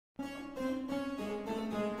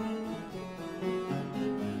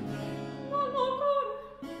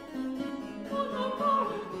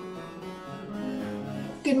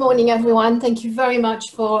good morning, everyone. Thank you very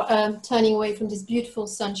much for turning away from this beautiful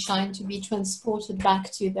sunshine to be transported back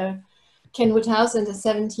to the Kenwood House in the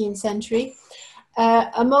 17th century.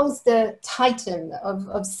 Amongst the titan of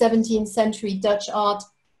 17th century Dutch art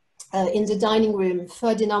in the dining room,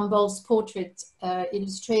 Ferdinand Bol's portrait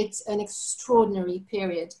illustrates an extraordinary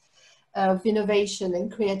period of innovation and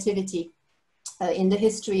creativity in the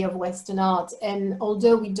history of Western art. And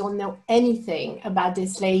although we don't know anything about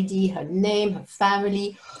this lady, her name, her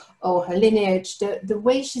family, or her lineage, the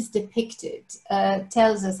way she's depicted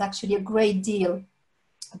tells us actually a great deal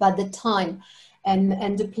about the time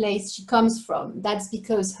and the place she comes from. That's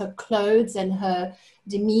because her clothes and her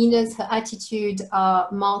demeanors, her attitude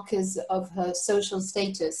are markers of her social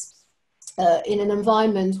status in an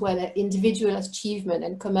environment where individual achievement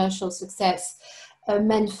and commercial success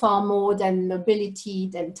meant far more than nobility,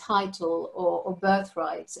 than title or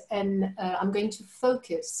birthright. And I'm going to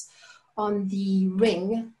focus on the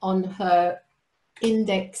ring on her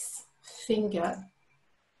index finger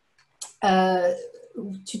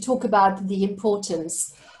to talk about the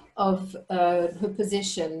importance of her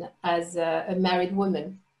position as a married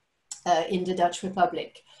woman in the Dutch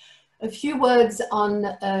Republic. A few words on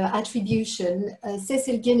attribution.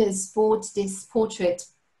 Cecil Guinness bought this portrait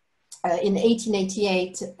in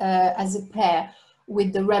 1888 as a pair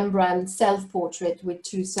with the Rembrandt self-portrait with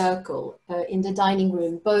two circles in the dining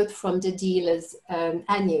room, both from the dealer's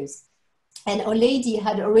annuals. And Our Lady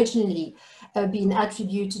had originally been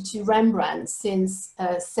attributed to Rembrandt since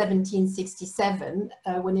 1767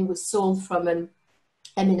 when it was sold from an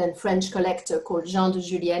eminent French collector called Jean de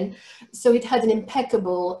Julienne. So it had an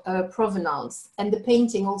impeccable provenance, and the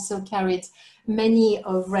painting also carried many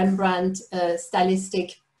of Rembrandt's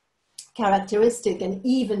stylistic characteristic and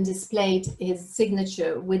even displayed his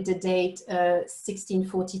signature with the date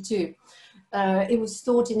 1642. It was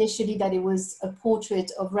thought initially that it was a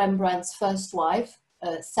portrait of Rembrandt's first wife,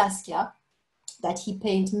 Saskia, that he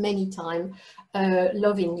painted many times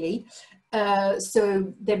lovingly.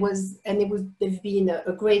 So there was, and they've been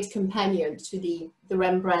a great companion to the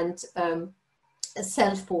Rembrandt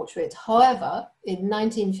self-portrait. However, in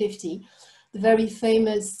 1950, the very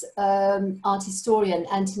famous art historian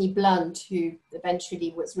Anthony Blunt, who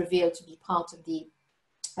eventually was revealed to be part of the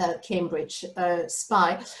Cambridge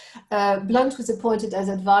spy, Blunt was appointed as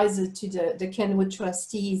advisor to the Kenwood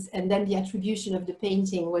trustees, and then the attribution of the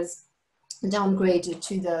painting was downgraded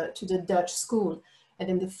to the Dutch school. And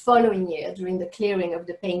in the following year, during the clearing of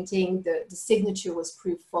the painting, the signature was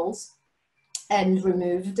proved false and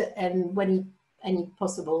removed, and any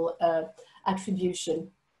possible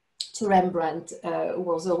attribution to Rembrandt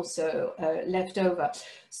was also left over.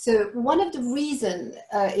 So one of the reasons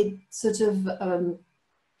it sort of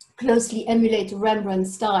closely emulated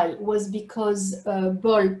Rembrandt's style was because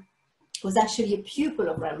Bol was actually a pupil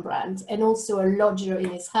of Rembrandt and also a lodger in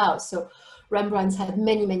his house. So Rembrandt had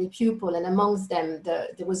many, many pupils, and amongst them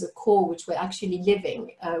there was a core which were actually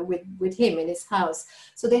living with him in his house.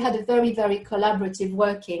 So they had a very, very collaborative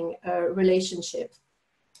working relationship.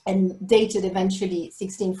 And dated eventually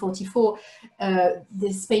 1644,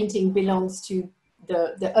 this painting belongs to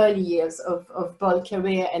the early years of Bol's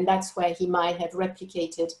career, and that's where he might have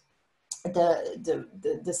replicated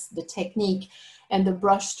the technique and the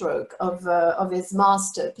brushstroke of his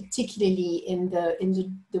master, particularly in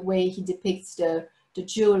the way he depicts the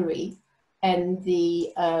jewelry and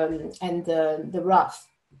the ruff.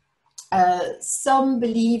 Some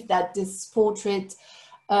believe that this portrait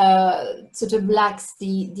sort of lacks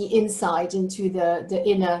the insight into the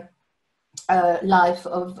inner life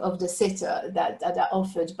of the sitter that are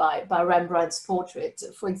offered by Rembrandt's portrait.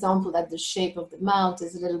 For example, that the shape of the mouth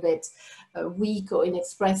is a little bit weak or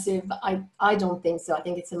inexpressive. I don't think so. I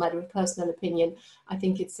think it's a matter of personal opinion. I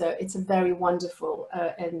think it's a very wonderful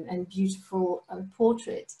and beautiful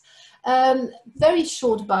portrait. Very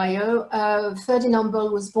short bio. Ferdinand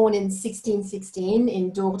Bol was born in 1616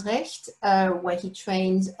 in Dordrecht, where he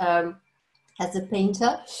trained as a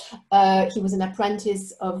painter. He was an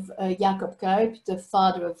apprentice of Jacob Cuyp, the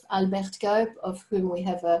father of Albert Cuyp, of whom we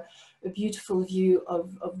have a beautiful view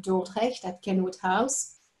of Dordrecht at Kenwood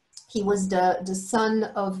House. He was the son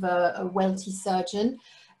of a wealthy surgeon.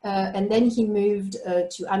 And then he moved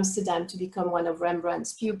to Amsterdam to become one of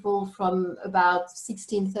Rembrandt's pupils from about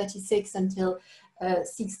 1636 until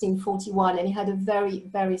 1641. And he had a very,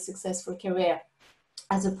 very successful career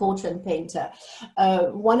as a portrait painter.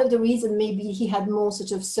 One of the reasons maybe he had more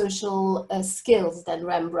sort of social skills than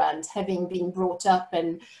Rembrandt, having been brought up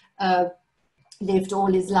and lived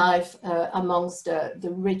all his life amongst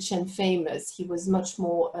the rich and famous. He was much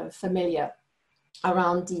more familiar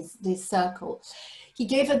around this circle. He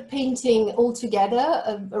gave up painting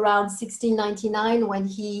altogether around 1699 when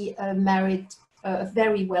he married a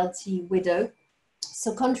very wealthy widow.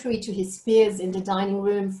 So contrary to his peers in the dining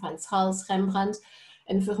room, Frans Hals, Rembrandt,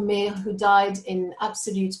 and Vermeer, who died in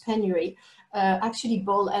absolute penury, actually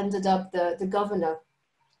Bol ended up the governor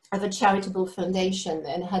of a charitable foundation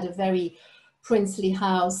and had a very princely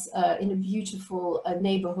house in a beautiful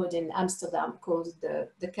neighborhood in Amsterdam called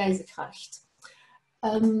the Keizergracht.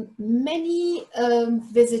 Many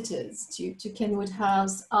visitors to Kenwood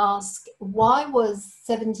House ask, why was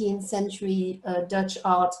 17th century Dutch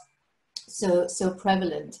art so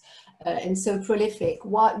prevalent and so prolific?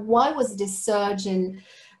 Why was this surge in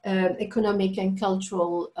economic and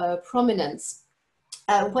cultural prominence?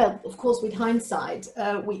 Well, of course, with hindsight,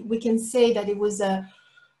 we can say that it was a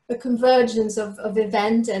convergence of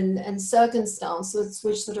event and circumstances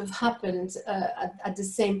which sort of happened at the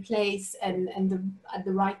same place and at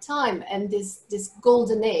the right time. And this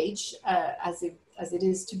golden age, as it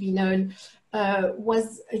is to be known,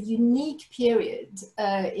 was a unique period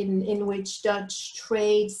in which Dutch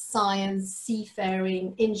trade, science,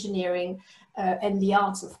 seafaring, engineering, and the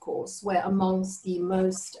arts, of course, were amongst the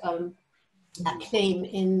most acclaimed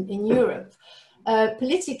in Europe.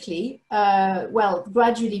 Politically, well,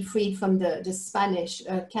 gradually freed from the Spanish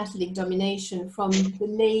Catholic domination from the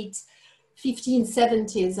late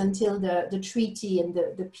 1570s until the treaty and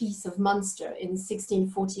the Peace of Munster in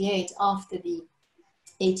 1648 after the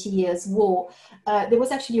 80 Years' War, there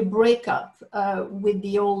was actually a breakup with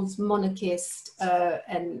the old monarchist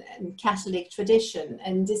and Catholic tradition,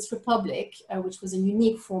 and this republic, which was a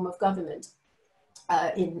unique form of government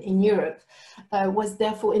in Europe, was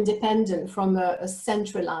therefore independent from a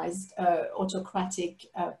centralized autocratic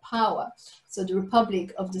power. So the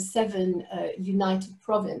Republic of the Seven United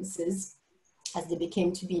Provinces, as they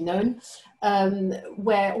became to be known,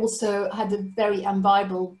 were also had a very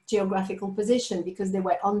enviable geographical position because they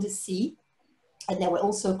were on the sea and they were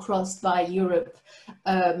also crossed by Europe's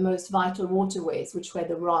most vital waterways, which were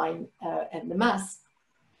the Rhine and the Maas.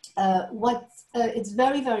 It's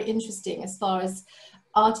very, very interesting as far as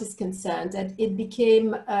art is concerned, that it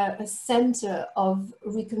became a center of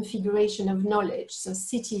reconfiguration of knowledge. So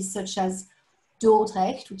cities such as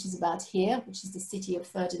Dordrecht, which is about here, which is the city of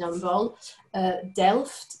Ferdinand Bol,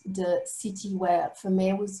 Delft, the city where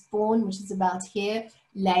Vermeer was born, which is about here,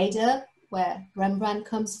 Leiden, where Rembrandt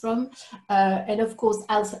comes from, and of course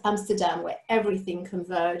Amsterdam, where everything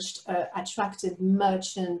converged, attracted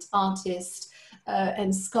merchant, artists,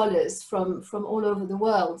 and scholars from all over the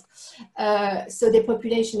world. So the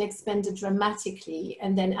population expanded dramatically,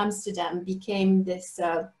 and then Amsterdam became this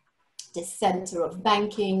center of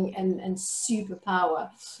banking and superpower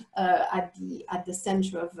at the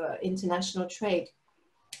center of international trade.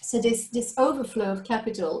 So this overflow of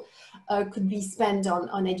capital could be spent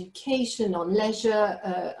on education, on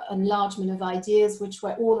leisure, enlargement of ideas, which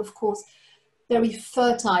were all, of course, very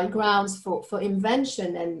fertile grounds for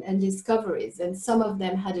invention and discoveries. And some of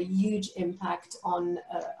them had a huge impact on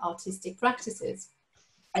artistic practices.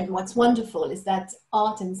 And what's wonderful is that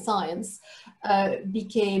art and science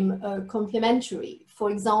became complementary. For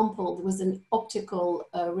example, there was an optical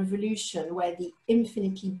revolution where the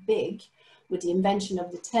infinitely big, with the invention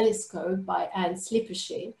of the telescope by Ernst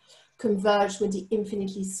Lippershey, converged with the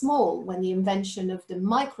infinitely small when the invention of the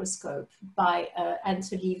microscope by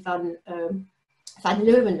Antonie van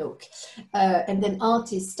Leeuwenhoek. And then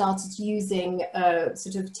artists started using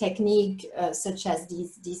sort of technique such as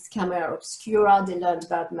these camera obscura. They learned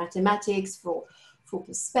about mathematics for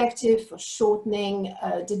perspective, for shortening.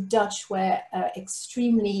 The Dutch were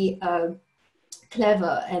extremely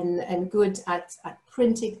clever and good at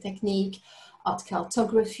printing technique, art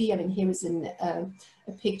cartography. I mean, here is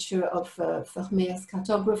a picture of Vermeer's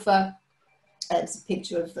cartographer. It's a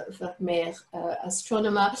picture of Vermeer,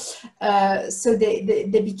 astronomer. So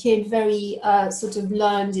they became very sort of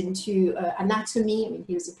learned into anatomy. I mean,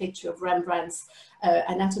 here's a picture of Rembrandt's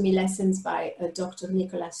anatomy lessons by Dr.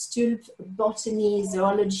 Nicolas Tulp, botany,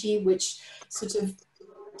 zoology, which sort of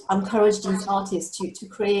encouraged these artists to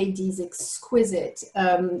create these exquisite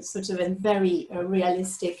sort of and very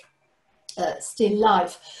realistic still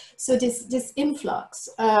life. So this influx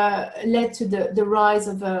led to the rise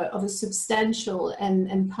of a substantial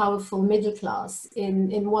and powerful middle class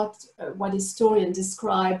in what historians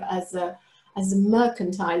describe as a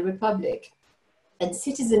mercantile republic. And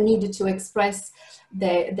citizens needed to express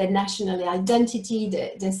their national identity,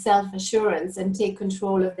 their self-assurance, and take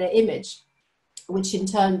control of their image, which in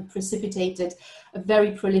turn precipitated a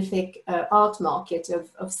very prolific art market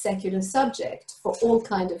of secular subject for all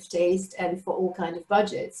kind of taste and for all kind of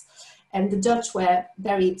budgets. And the Dutch were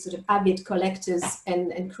very sort of avid collectors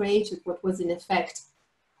and created what was in effect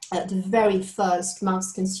the very first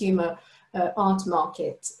mass consumer art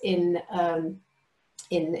market in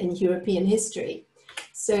European history.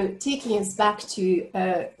 So taking us back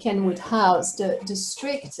to Kenwood House, the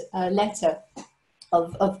strict letter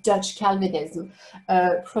of Dutch Calvinism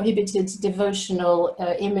prohibited devotional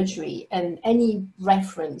imagery, and any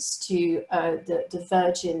reference to the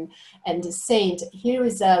Virgin and the Saint. Here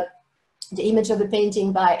is the image of a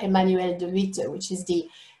painting by Emmanuel de Witte, which is the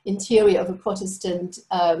interior of a Protestant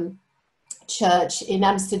church in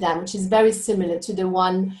Amsterdam, which is very similar to the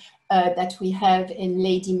one that we have in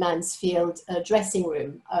Lady Mansfield dressing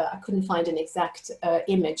room. I couldn't find an exact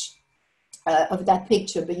image of that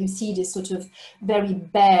picture, but you see this sort of very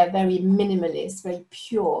bare, very minimalist, very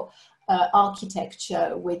pure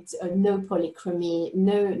architecture with no polychromy,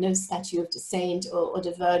 no statue of the saint or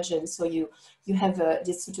the Virgin. So you have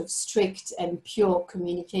this sort of strict and pure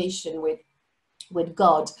communication with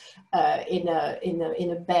God in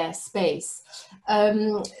a bare space.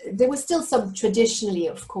 There was still some traditionally,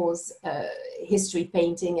 of course, history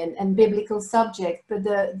painting and biblical subject, but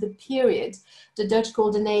the period, the Dutch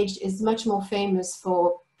Golden Age, is much more famous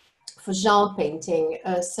for genre painting,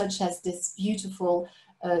 such as this beautiful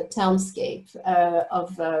townscape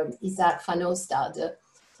of Isaac van Ostade.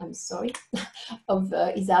 I'm sorry, of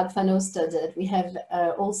Isaac van Ostade that we have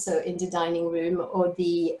also in the dining room, or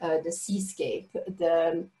the seascape,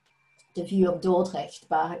 the view of Dordrecht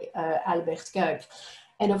by Edward Cuyp.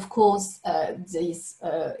 And of course, this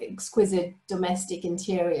exquisite domestic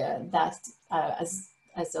interior that,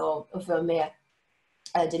 as of Vermeer,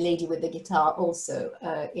 the lady with the guitar, also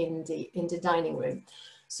in the dining room.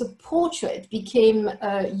 So portrait became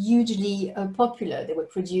hugely popular. They were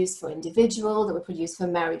produced for individual, they were produced for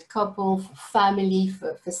married couple, for family,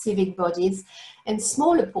 for civic bodies. And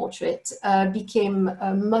smaller portrait became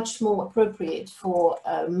much more appropriate for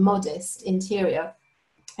modest interior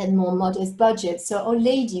and more modest budget. So Our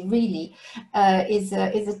Lady really is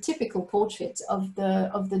a typical portrait of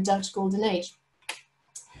the Dutch Golden Age.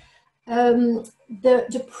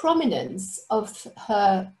 The prominence of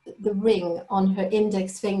the ring on her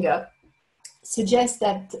index finger suggests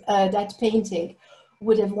that that painting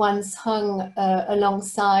would have once hung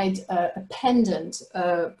alongside a pendant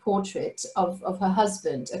portrait of her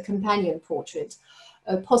husband, a companion portrait,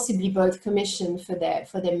 possibly both commissioned for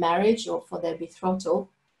their marriage or for their betrothal.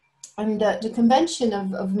 And the convention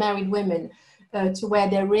of married women to wear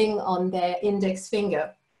their ring on their index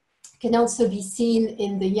finger can also be seen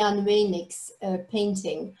in the Jan Weenix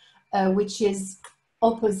painting, which is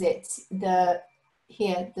opposite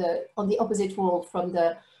on the opposite wall from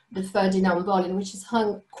the Ferdinand Bol, and which is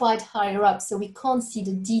hung quite higher up, so we can't see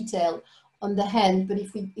the detail on the hand. But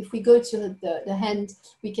if we go to the hand,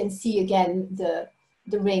 we can see again the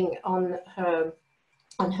ring on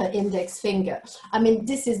her index finger. I mean,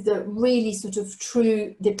 this is the really sort of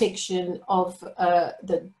true depiction of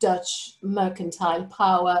the Dutch mercantile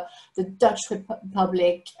power, the Dutch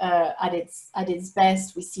Republic at its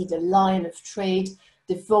best. We see the lion of trade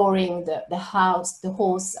devouring the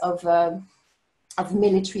horse of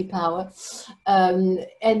military power,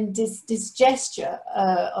 and this gesture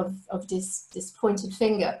of this pointed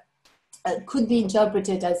finger could be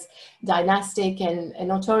interpreted as dynastic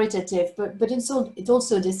and authoritative, but it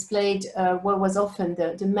also displayed what was often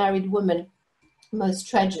the married woman most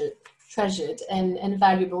treasured and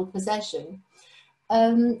valuable possession.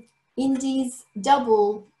 In these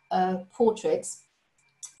double portraits,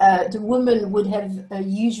 the woman would have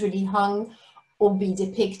usually hung or be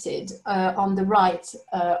depicted on the right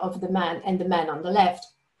of the man, and the man on the left.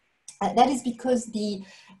 That is because the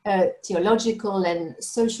theological and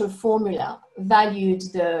social formula valued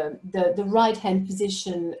the right-hand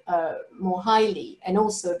position more highly, and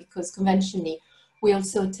also because conventionally we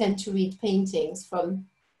also tend to read paintings from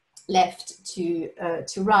left to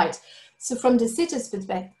right. So from the sitter's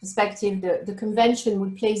perspective, the convention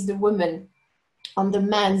would place the woman on the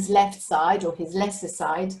man's left side, or his lesser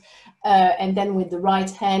side, and then with the right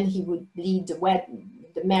hand he would lead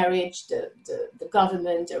the marriage, the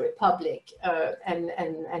government, the republic, and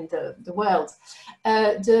the world.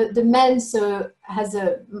 The man has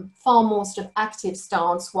a far more sort of active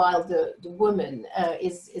stance, while the woman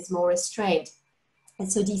is more restrained.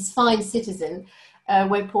 And so these fine citizens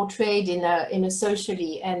were portrayed in a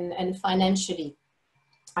socially and financially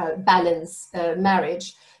balanced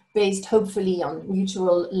marriage, based hopefully on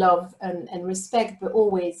mutual love and respect, but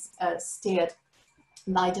always steered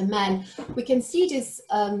by the man. We can see this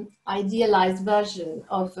idealized version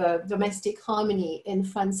of domestic harmony in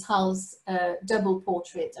Franz Hals' double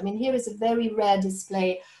portrait. I mean, here is a very rare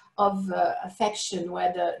display of affection,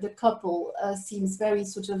 where the couple seems very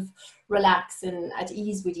sort of relaxed and at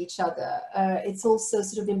ease with each other. It's also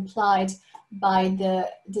sort of implied by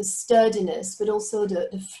the sturdiness, but also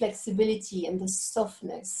the flexibility and the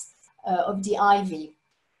softness of the ivy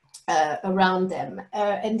around them.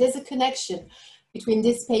 And there's a connection between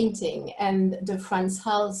this painting and the Frans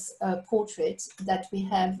Hals portrait that we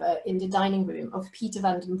have in the dining room of Peter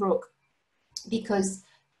van den Broek, because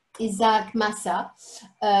Isaac Massa,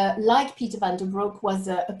 like Peter van den Broek, was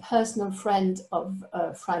a personal friend of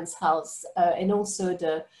Frans Hals, and also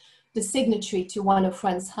the signatory to one of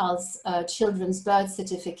Frans Hals' children's birth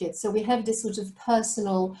certificates. So we have this sort of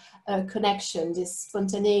personal connection, this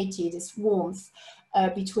spontaneity, this warmth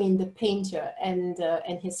between the painter and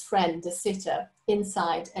his friend, the sitter,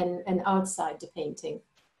 inside and outside the painting.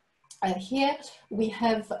 Here we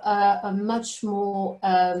have a much more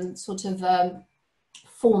sort of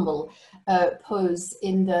formal pose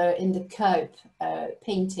in the Cuyp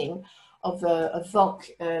painting of a Vock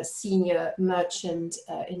senior merchant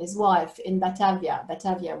and his wife in Batavia.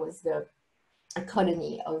 Batavia was a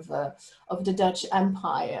colony of the Dutch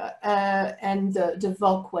Empire, and the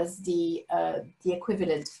Vock was the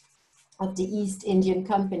equivalent of the East Indian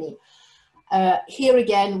Company. Here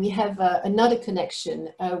again, we have another connection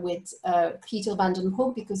with Peter van den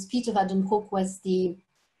Broek, because Peter van den Broek was the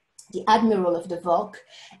admiral of the Vock,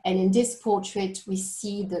 and in this portrait we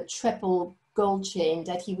see the triple gold chain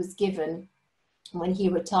that he was given when he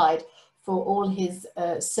retired for all his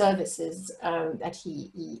services that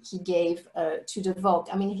he gave to the Vock.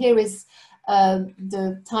 I mean, here is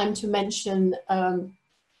the time to mention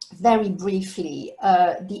very briefly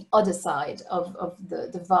the other side of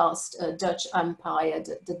the vast Dutch Empire,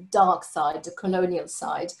 the dark side, the colonial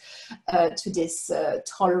side, to this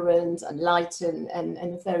tolerant, enlightened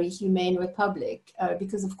and very humane republic,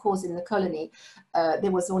 because of course in the colony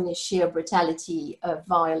there was only sheer brutality,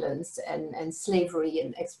 violence and slavery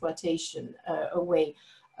and exploitation away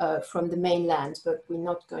from the mainland, but we're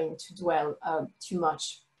not going to dwell too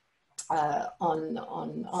much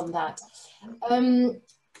on that.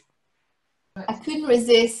 I couldn't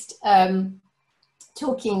resist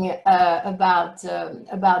talking about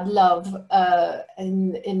love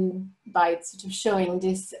by sort of showing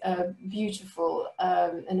this beautiful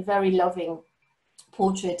and very loving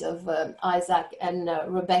portrait of Isaac and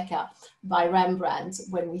Rebecca by Rembrandt,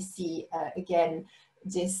 when we see again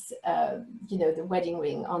this, you know, the wedding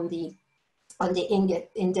ring on the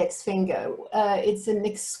index finger. It's an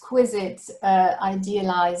exquisite,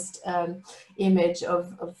 idealized image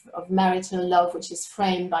of marital love, which is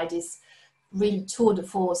framed by this real tour de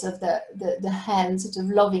force of the hand sort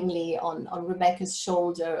of lovingly on Rebecca's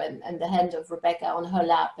shoulder, and the hand of Rebecca on her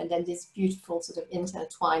lap, and then this beautiful sort of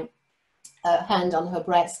intertwined hand on her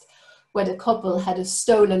breast, where the couple had a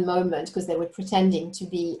stolen moment because they were pretending to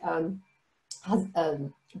be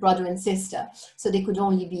brother and sister, so they could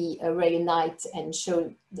only be reunite and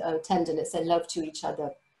show tenderness and love to each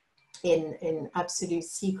other in absolute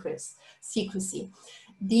secrecy.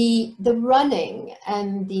 The running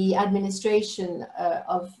and the administration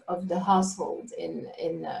of the household in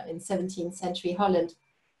 17th century Holland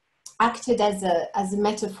acted as a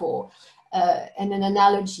metaphor and an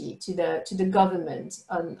analogy to the government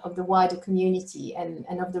of the wider community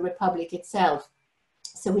and of the republic itself.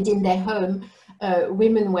 So within their home,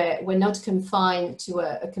 women were not confined to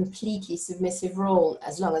a completely submissive role,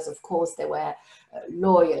 as long as, of course, they were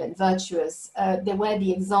loyal and virtuous. They were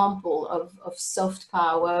the example of soft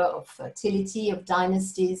power, of fertility, of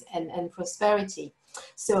dynasties and prosperity.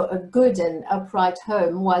 So a good and upright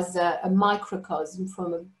home was a microcosm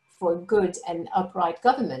for a good and upright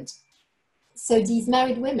government. So these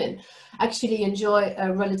married women actually enjoy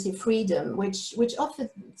a relative freedom, which often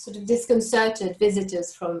sort of disconcerted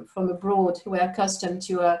visitors from abroad who were accustomed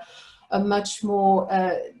to a much more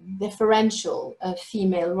deferential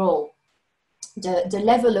female role. The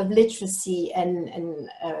level of literacy and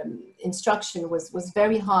instruction was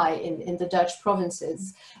very high in the Dutch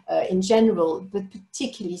provinces in general, but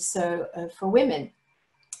particularly so for women.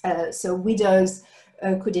 So widows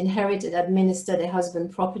could inherit and administer their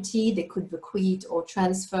husband's property. They could bequeath or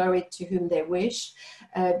transfer it to whom they wish.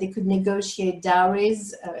 They could negotiate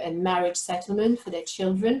dowries and marriage settlement for their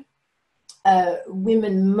children.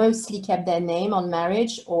 Women mostly kept their name on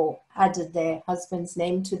marriage or added their husband's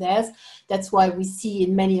name to theirs. That's why we see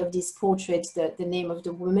in many of these portraits the name of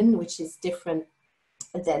the woman, which is different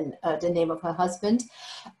than the name of her husband.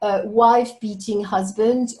 Wife-beating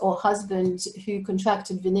husband, or husband who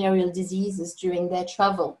contracted venereal diseases during their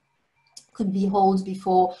travel. could be hauled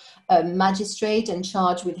before a magistrate and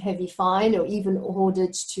charged with heavy fine, or even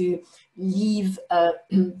ordered to leave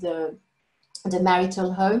the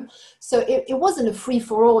marital home. So it wasn't a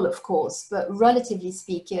free-for-all, of course, but relatively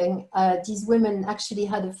speaking, these women actually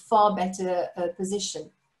had a far better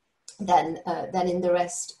position than in the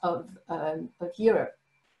rest of Europe.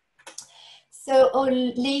 So Our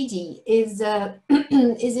Lady is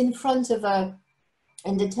is in front of a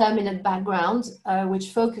indeterminate background, which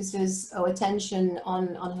focuses our attention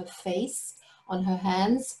on her face, on her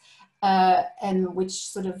hands, and which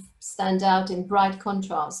sort of stand out in bright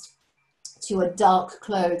contrast to a dark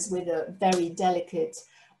clothes with a very delicate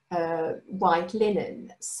white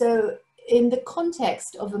linen. So in the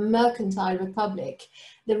context of a mercantile republic,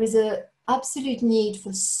 there is an absolute need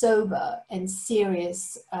for sober and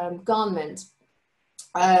serious garment,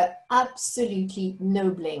 absolutely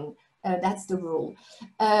nobling. That's the rule.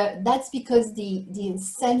 That's because the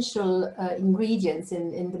essential ingredients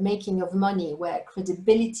in the making of money were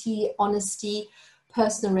credibility, honesty,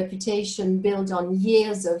 personal reputation built on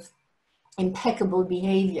years of impeccable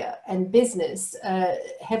behavior, and business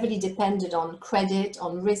heavily depended on credit,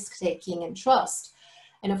 on risk-taking and trust.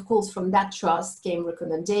 And of course, from that trust came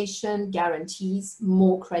recommendation, guarantees,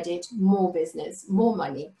 more credit, more business, more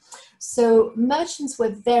money. So merchants were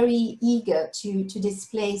very eager to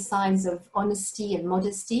display signs of honesty and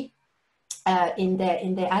modesty in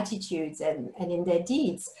their attitudes and in their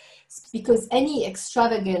deeds, because any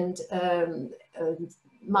extravagant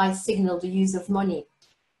might signal the use of money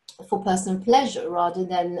for personal pleasure rather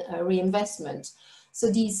than reinvestment.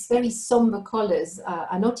 So these very somber colors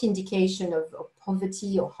are not indication of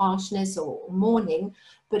poverty or harshness or mourning,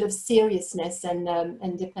 but of seriousness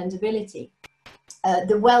and dependability.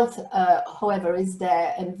 The wealth, however, is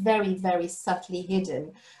there and very, very subtly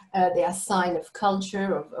hidden. They are a sign of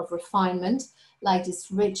culture, of refinement, like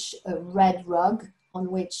this rich red rug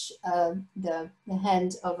on which the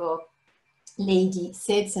hand of a lady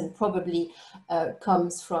sits, and probably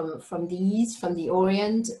comes from the East, from the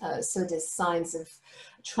Orient. So there's signs of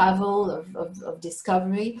travel, of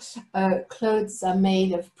discovery. Clothes are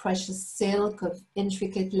made of precious silk, of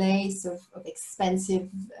intricate lace, of expensive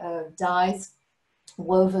dyes,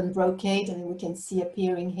 woven brocade, and we can see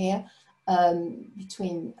appearing here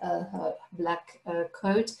between her black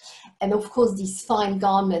coat. And of course, these fine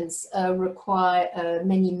garments require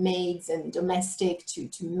many maids and domestic to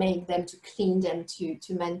make them, to clean them,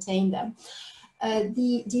 to maintain them.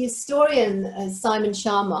 The historian Simon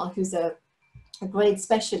Sharma, who's a great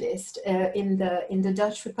specialist in the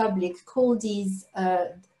Dutch Republic, called these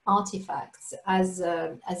artifacts, as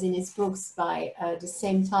in his books by the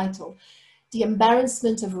same title, the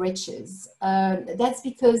embarrassment of riches. That's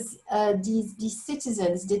because these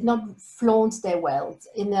citizens did not flaunt their wealth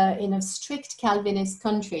in a strict Calvinist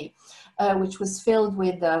country, which was filled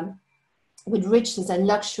with riches and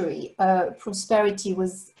luxury. Prosperity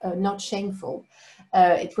was not shameful.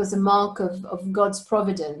 It was a mark of God's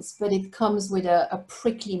providence, but it comes with a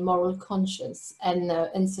prickly moral conscience,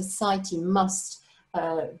 and society must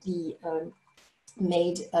be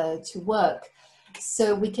made to work.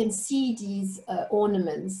 So we can see these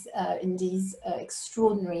ornaments in these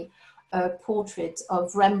extraordinary portraits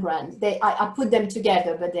of Rembrandt. I put them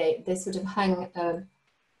together, but they sort of hang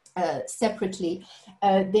separately.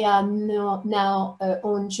 They are now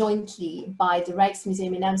owned jointly by the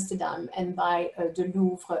Rijksmuseum in Amsterdam and by the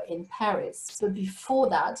Louvre in Paris. But before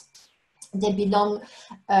that, they belong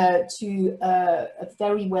to a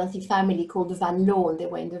very wealthy family called the Van Loon. They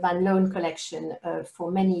were in the Van Loon collection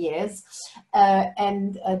for many years.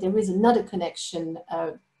 And there is another connection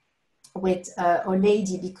with Our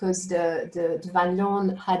Lady, because the Van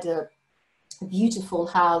Loon had a beautiful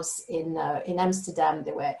house in Amsterdam.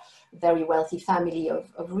 They were a very wealthy family of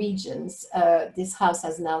regents. This house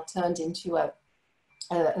has now turned into a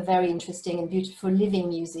very interesting and beautiful living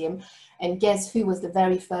museum. And guess who was the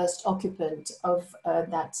very first occupant of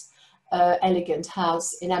that elegant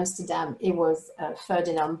house in Amsterdam? It was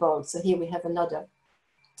Ferdinand Bol. So here we have another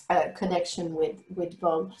connection with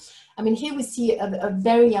Bol. I mean, here we see a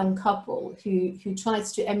very young couple who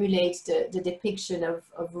tries to emulate the depiction of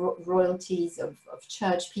royalties, of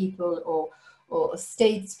church people or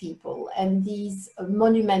statespeople, and these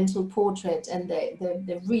monumental portraits, and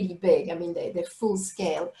they're really big. I mean, they're full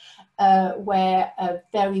scale, were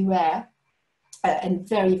very rare and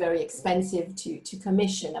very, very expensive to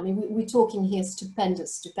commission. I mean, we're talking here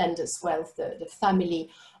stupendous wealth. The family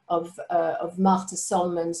of Martha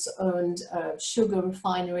Solomons owned sugar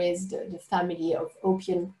refineries. The family of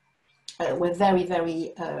Opium were very,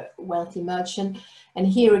 very wealthy merchant. And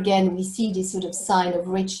here again, we see this sort of sign of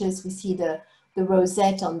riches. We see the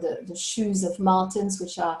rosette on the shoes of Martens,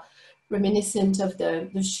 which are reminiscent of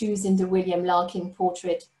the shoes in the William Larkin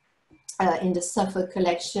portrait in the Suffolk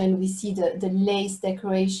collection. We see the lace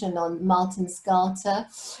decoration on Martin's garter,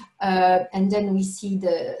 and then we see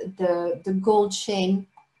the gold chain,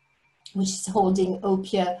 which is holding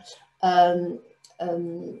Opia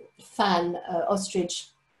fan, ostrich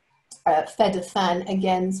feather fan,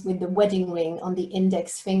 again with the wedding ring on the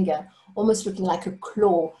index finger, almost looking like a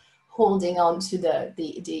claw holding on to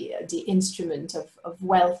the instrument of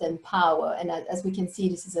wealth and power. And as we can see,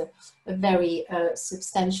 this is a very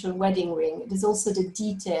substantial wedding ring. There's also the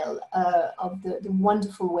detail of the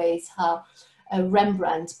wonderful ways how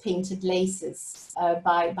Rembrandt painted laces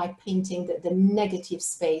by painting the negative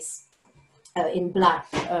space in black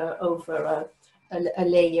over a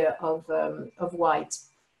layer of white.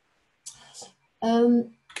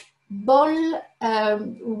 Bol,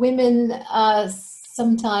 women are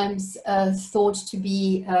sometimes thought to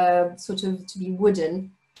be to be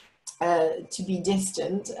wooden, to be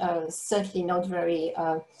distant, certainly not very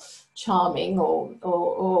charming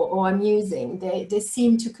or amusing. They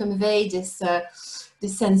seem to convey this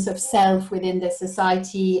sense of self within their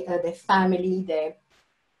society, their family,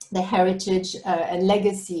 their heritage and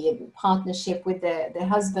legacy, and partnership with their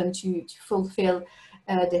husband to fulfill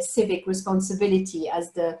their civic responsibility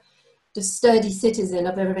as the sturdy citizen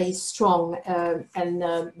of a very strong and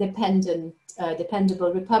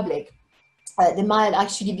dependable republic. There might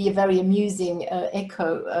actually be a very amusing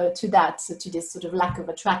echo to that, to this sort of lack of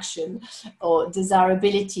attraction or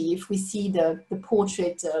desirability, if we see the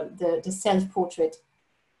portrait, the self-portrait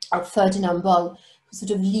of Ferdinand Bol, who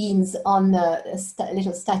sort of leans on a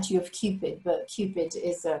little statue of Cupid, but Cupid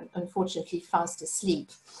is unfortunately fast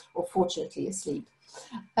asleep, or fortunately asleep.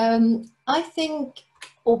 I think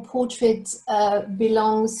our portrait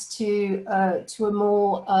belongs to a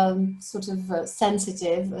more sort of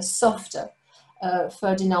sensitive, a softer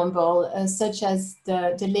Ferdinand Bol, such as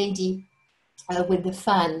the lady with the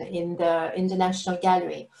fan in the National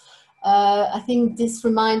Gallery. I think this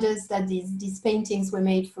reminds us that these paintings were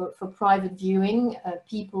made for private viewing.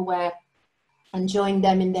 People were enjoying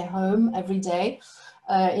them in their home every day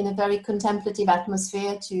in a very contemplative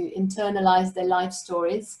atmosphere to internalize their life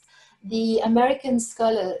stories. The American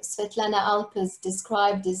scholar Svetlana Alpers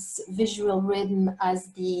described this visual rhythm as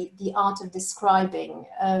the art of describing,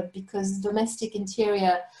 because domestic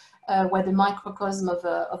interior were the microcosm of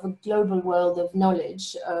a global world of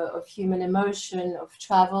knowledge, of human emotion, of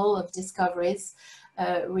travel, of discoveries,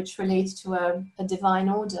 which relate to a divine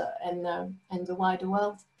order and the wider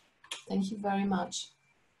world. Thank you very much.